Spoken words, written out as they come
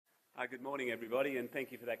Good morning, everybody, and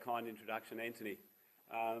thank you for that kind introduction, Anthony.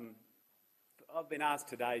 I've been asked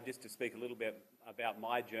today just to speak a little bit about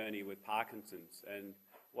my journey with Parkinson's and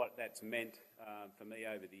what that's meant for me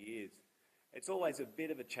over the years. It's always a bit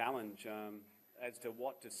of a challenge as to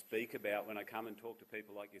what to speak about when I come and talk to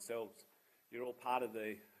people like yourselves. You're all part of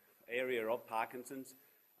the area of Parkinson's.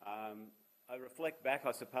 I reflect back,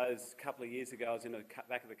 I suppose, a couple of years ago, I was in the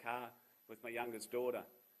back of the car with my youngest daughter.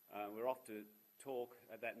 We were off to talk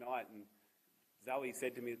at that night, and Zoe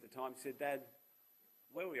said to me at the time, she said, "Dad,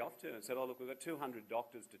 where are we off to?" And I said, "Oh, look, we've got 200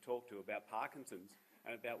 doctors to talk to about Parkinson's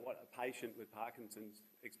and about what a patient with Parkinson's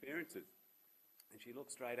experiences." And she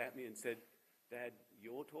looked straight at me and said, "Dad,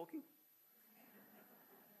 you're talking?"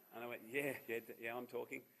 And I went, yeah, I'm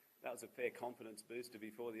talking. That was a fair confidence booster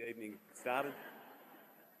before the evening started.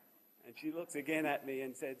 And she looks again at me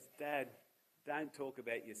and says, "Dad, don't talk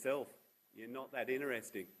about yourself. You're not that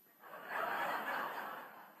interesting."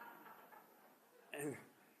 And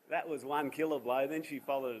that was one killer blow. Then she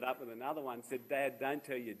followed it up with another one, said, "Dad, don't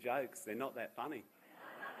tell your jokes. They're not that funny."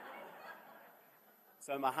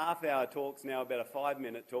 So my half-hour talk's now about a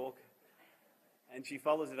 5-minute talk. And she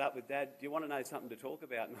follows it up with, "Dad, do you want to know something to talk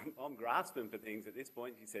about?" And I'm grasping for things at this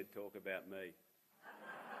point. She said, "Talk about me."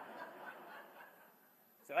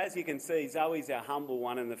 So as you can see, Zoe's our humble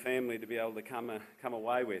one in the family to be able to come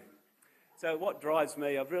away with. So what drives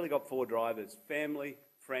me? I've really got 4 drivers: family,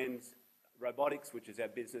 friends, robotics, which is our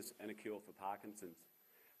business, and a cure for Parkinson's.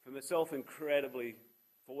 For myself, incredibly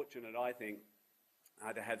fortunate, I think,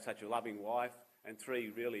 to have such a loving wife and 3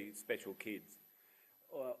 really special kids.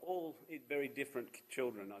 All very different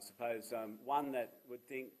children, I suppose. One that would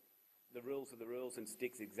think the rules are the rules and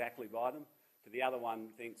sticks exactly by them, to the other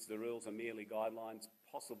one thinks the rules are merely guidelines,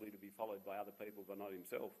 possibly to be followed by other people, but not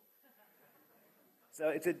himself. So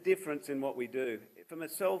it's a difference in what we do. For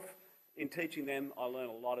myself, in teaching them, I learn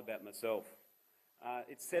a lot about myself.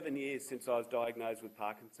 It's 7 years since I was diagnosed with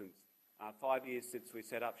Parkinson's. 5 years since we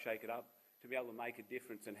set up Shake It Up to be able to make a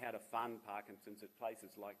difference in how to fund Parkinson's at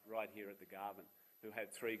places like right here at the Garvan, who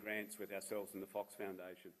had 3 grants with ourselves and the Fox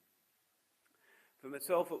Foundation. For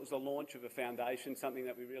myself, it was the launch of a foundation, something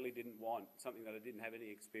that we really didn't want, something that I didn't have any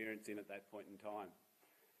experience in at that point in time.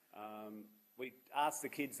 We asked the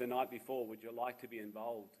kids the night before, "Would you like to be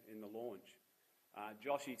involved in the launch?"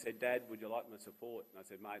 Joshy said, "Dad, would you like my support?" And I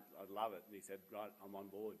said, "Mate, I'd love it." And he said, "Right, I'm on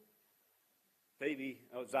board."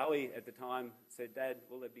 Zoe at the time said, "Dad,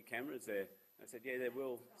 will there be cameras there?" And I said, "Yeah, there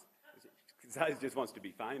will." Zoe just wants to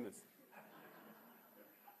be famous.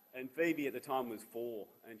 And Phoebe at the time was 4,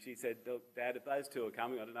 and she said, "Look, Dad, if those 2 are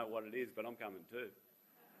coming, I don't know what it is, but I'm coming too."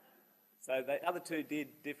 So the other 2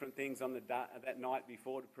 did different things on that night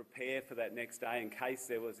before to prepare for that next day in case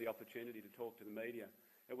there was the opportunity to talk to the media.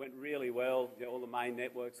 It went really well. All the main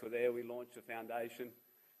networks were there. We launched the foundation,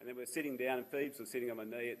 and then we were sitting down, and Phoebes was sitting on my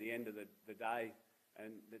knee at the end of the day,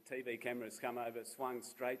 and the TV cameras come over, swung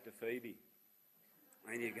straight to Phoebe.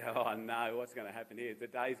 And you go, "Oh no, what's going to happen here?" The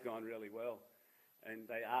day's gone really well. And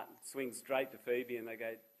they swing straight to Phoebe and they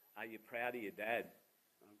go, "Are you proud of your dad?"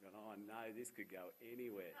 I've gone, "Oh no, this could go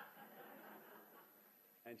anywhere."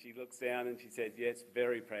 And she looks down and she says, "Yes,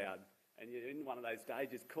 very proud." And you're in one of those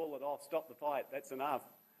days, just call it off, stop the fight, that's enough.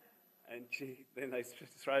 And then they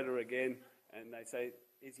throw to her again and they say,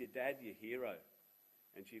 "Is your dad your hero?"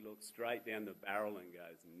 And she looks straight down the barrel and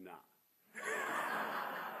goes, "Nah."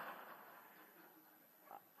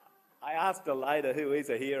 I asked her later who is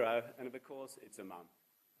a hero, and of course it's a mum.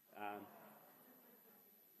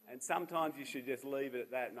 And sometimes you should just leave it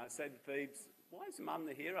at that. And I said to Phoebes, "Why is mum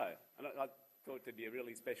the hero?" And I thought there'd be a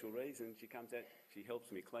really special reason. She comes out, she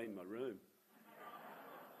helps me clean my room.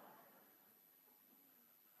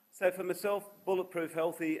 So for myself, bulletproof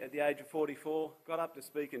healthy at the age of 44, got up to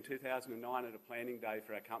speak in 2009 at a planning day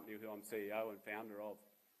for our company, who I'm CEO and founder of.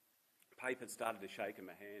 Papers started to shake in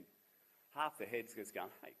my hand. Half the head's just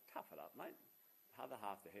going, "Hey, tough it up, mate." The other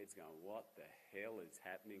half the head's going, "What the hell is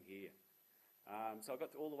happening here?" So I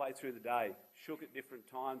got all the way through the day, shook at different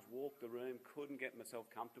times, walked the room, couldn't get myself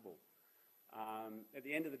comfortable. At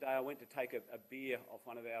the end of the day, I went to take a beer off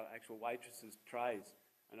one of our actual waitresses' trays,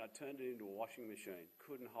 and I turned it into a washing machine.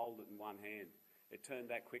 Couldn't hold it in one hand. It turned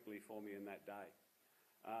that quickly for me in that day.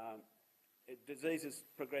 Diseases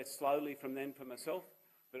progressed slowly from then for myself,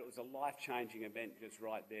 but it was a life-changing event just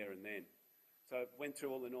right there and then. So I went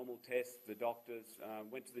through all the normal tests, the doctors,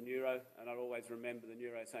 went to the neuro, and I always remember the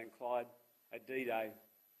neuro saying, "Clyde, at D-Day,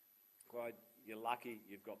 Clyde, you're lucky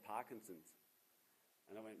you've got Parkinson's."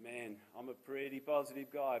 And I went, "Man, I'm a pretty positive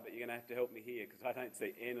guy, but you're going to have to help me here because I don't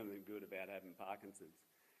see anything good about having Parkinson's."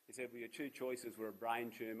 He said, well, your two choices were a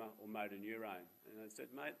brain tumour or motor neurone. And I said,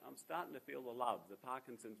 mate, I'm starting to feel the love. The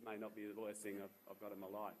Parkinson's may not be the worst thing I've got in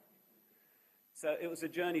my life. So it was a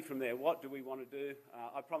journey from there. What do we want to do?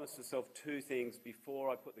 I promised myself two things before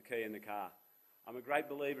I put the key in the car. I'm a great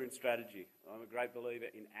believer in strategy. I'm a great believer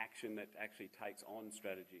in action that actually takes on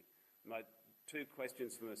strategy. My two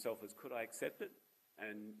questions for myself was, could I accept it?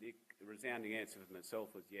 And the resounding answer for myself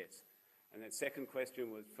was yes. And the second question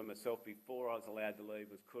was for myself before I was allowed to leave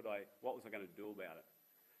was, what was I going to do about it?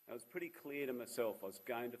 And it was pretty clear to myself I was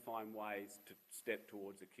going to find ways to step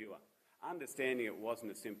towards a cure, understanding it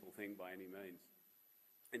wasn't a simple thing by any means.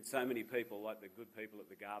 And so many people, like the good people at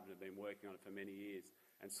the Garvan, have been working on it for many years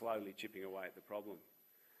and slowly chipping away at the problem.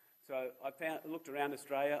 So I looked around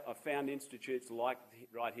Australia. I found institutes like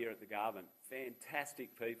right here at the Garvan.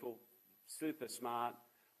 Fantastic people, super smart,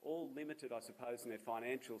 all limited, I suppose, in their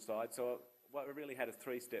financial side. So we really had a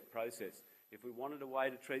three-step process. If we wanted a way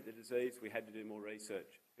to treat the disease, we had to do more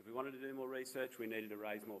research. If we wanted to do more research, we needed to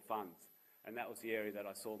raise more funds. And that was the area that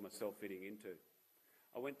I saw myself fitting into.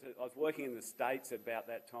 I was working in the States about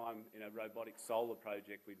that time in a robotic solar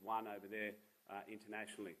project we'd won over there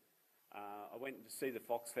internationally. I went to see the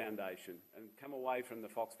Fox Foundation and come away from the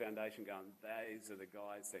Fox Foundation going, these are the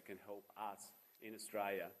guys that can help us in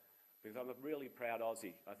Australia. Because I'm a really proud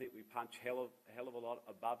Aussie. I think we punch a hell of a lot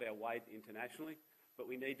above our weight internationally, but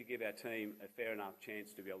we need to give our team a fair enough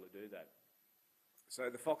chance to be able to do that. So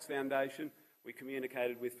the Fox Foundation, we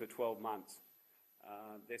communicated with for 12 months.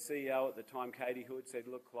 Their CEO at the time, Katie Hood, said,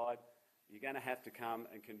 look, Clyde, you're going to have to come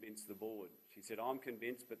and convince the board. She said, I'm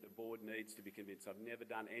convinced, but the board needs to be convinced. I've never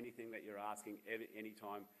done anything that you're asking any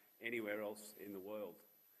time anywhere else in the world.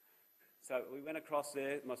 So we went across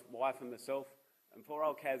there, my wife and myself, and poor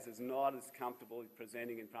old Kaz is not as comfortable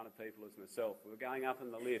presenting in front of people as myself. We were going up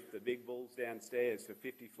in the lift, the big bulls downstairs for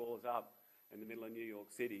 50 floors up in the middle of New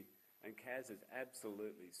York City, and Kaz is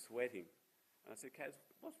absolutely sweating. And I said, Kaz,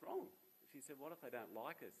 what's wrong? She said, what if they don't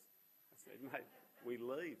like us? I said, mate, we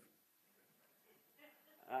leave.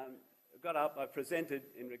 I got up, I presented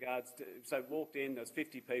in regards to, so walked in, there was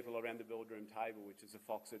 50 people around the boardroom table, which is the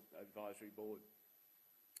Fox Advisory Board,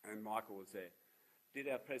 and Michael was there. Did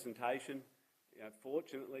our presentation.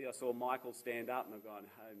 Fortunately, I saw Michael stand up and I'm going,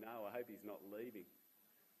 oh no, I hope he's not leaving.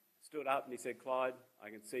 Stood up and he said, Clyde, I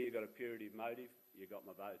can see you've got a purity of motive, you got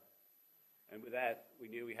my vote. And with that, we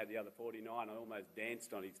knew we had the other 49. I almost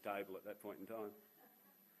danced on his table at that point in time.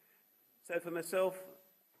 So for myself,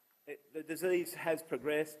 the disease has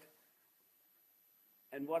progressed.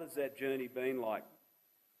 And what has that journey been like?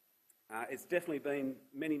 It's definitely been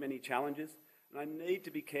many, many challenges, and I need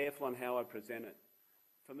to be careful on how I present it.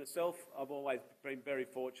 For myself, I've always been very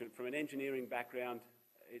fortunate. From an engineering background,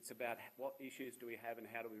 it's about what issues do we have and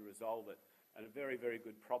how do we resolve it. And a very, very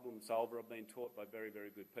good problem solver. I've been taught by very, very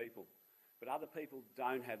good people. But other people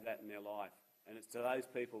don't have that in their life. And it's to those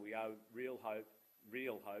people we owe real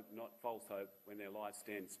hope, not false hope, when their life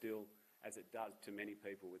stands still, as it does to many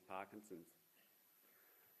people with Parkinson's.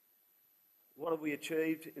 What have we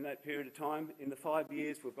achieved in that period of time? In the 5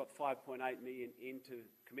 years, we've got 5.8 million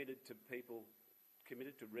committed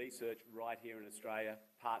to research right here in Australia,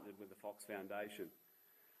 partnered with the Fox Foundation.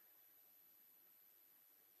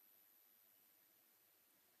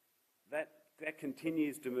 That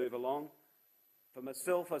continues to move along. For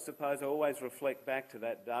myself, I suppose I always reflect back to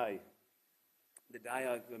that day.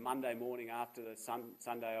 The Monday morning after the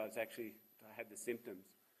Sunday I had the symptoms.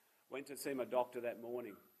 Went to see my doctor that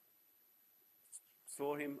morning.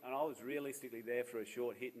 Saw him, and I was realistically there for a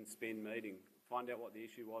short hit and spin meeting, find out what the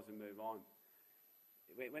issue was and move on.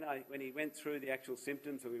 When he went through the actual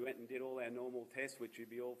symptoms and we went and did all our normal tests, which you'd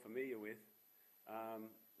be all familiar with,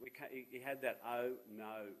 he had that "oh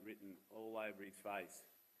no" written all over his face.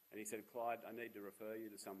 And he said, Clyde, I need to refer you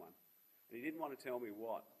to someone. And he didn't want to tell me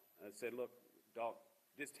what. And I said, look, Doc,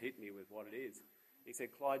 just hit me with what it is. He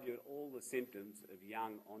said, Clyde, you had all the symptoms of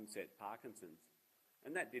young onset Parkinson's.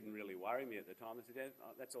 And that didn't really worry me at the time. I said, yeah,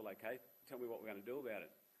 that's all okay. Tell me what we're going to do about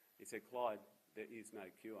it. He said, Clyde, there is no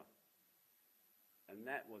cure. And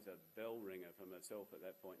that was a bell ringer for myself at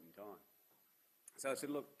that point in time. So I said,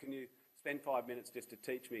 look, can you spend 5 minutes just to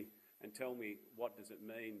teach me and tell me what does it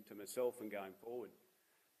mean to myself and going forward?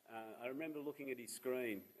 I remember looking at his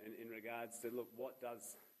screen in regards to, look, what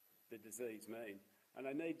does the disease mean? And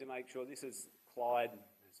I need to make sure this is Clyde's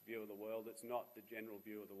view of the world. It's not the general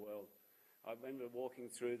view of the world. I remember walking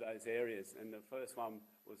through those areas, and the first one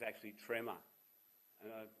was actually tremor.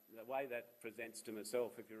 And the way that presents to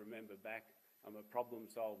myself, if you remember back, I'm a problem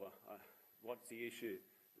solver. What's the issue?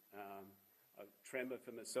 A tremor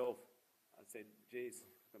for myself. I said, geez,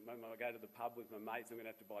 when I go to the pub with my mates, I'm going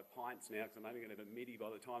to have to buy pints now because I'm only going to have a middy by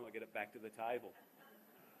the time I get it back to the table.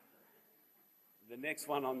 The next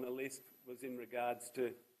one on the list was in regards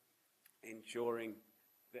to ensuring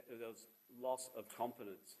that there was loss of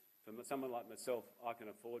confidence. For someone like myself, I can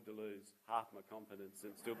afford to lose half my confidence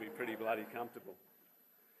and still be pretty bloody comfortable.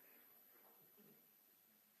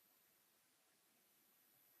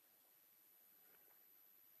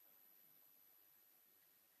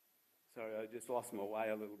 Sorry, I just lost my way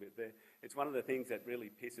a little bit there. It's one of the things that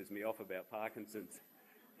really pisses me off about Parkinson's.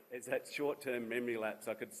 It's that short-term memory lapse.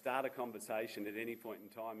 I could start a conversation at any point in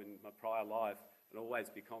time in my prior life and always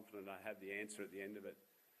be confident I have the answer at the end of it.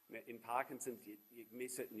 In Parkinson's, you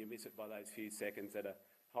miss it, and you miss it by those few seconds that are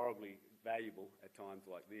horribly valuable at times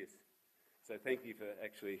like this. So thank you for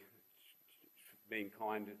actually being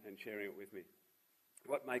kind and sharing it with me.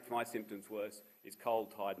 What makes my symptoms worse is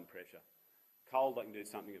cold, tide and pressure. Cold I can do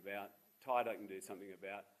something about, tide I can do something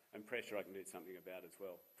about, and pressure I can do something about as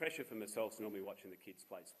well. Pressure for myself is normally watching the kids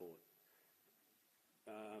play sport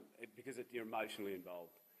because you're emotionally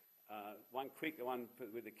involved. One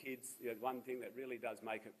with the kids, one thing that really does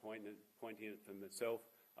make it poignant for myself,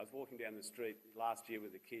 I was walking down the street last year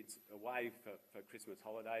with the kids away for Christmas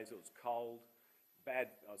holidays. It was cold, bad,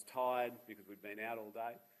 I was tired because we'd been out all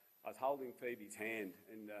day. I was holding Phoebe's hand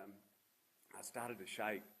and I started to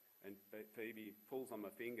shake, and Phoebe pulls on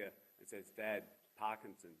my finger and says, "Dad,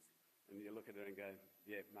 Parkinson's." And you look at her and go,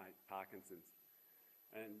 "Yeah, mate, Parkinson's."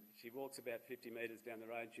 And she walks about 50 metres down the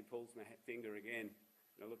road and she pulls my finger again.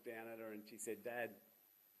 And I looked down at her and she said, "Dad,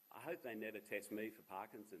 I hope they never test me for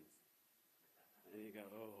Parkinson's." And you go,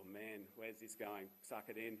 "Oh man, where's this going? Suck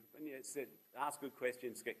it in." And you said, "Ask good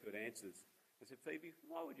questions, get good answers." I said, "Phoebe,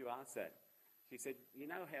 why would you ask that?" She said, "You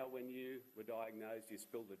know how when you were diagnosed you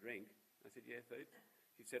spilled a drink?" I said, "Yeah, Phoebe."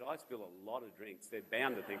 She said, "I spill a lot of drinks. They're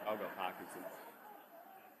bound to think I've got Parkinson's."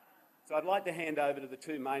 So I'd like to hand over to the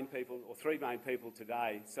three main people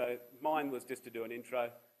today. So mine was just to do an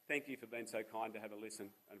intro. Thank you for being so kind to have a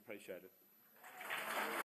listen and appreciate it.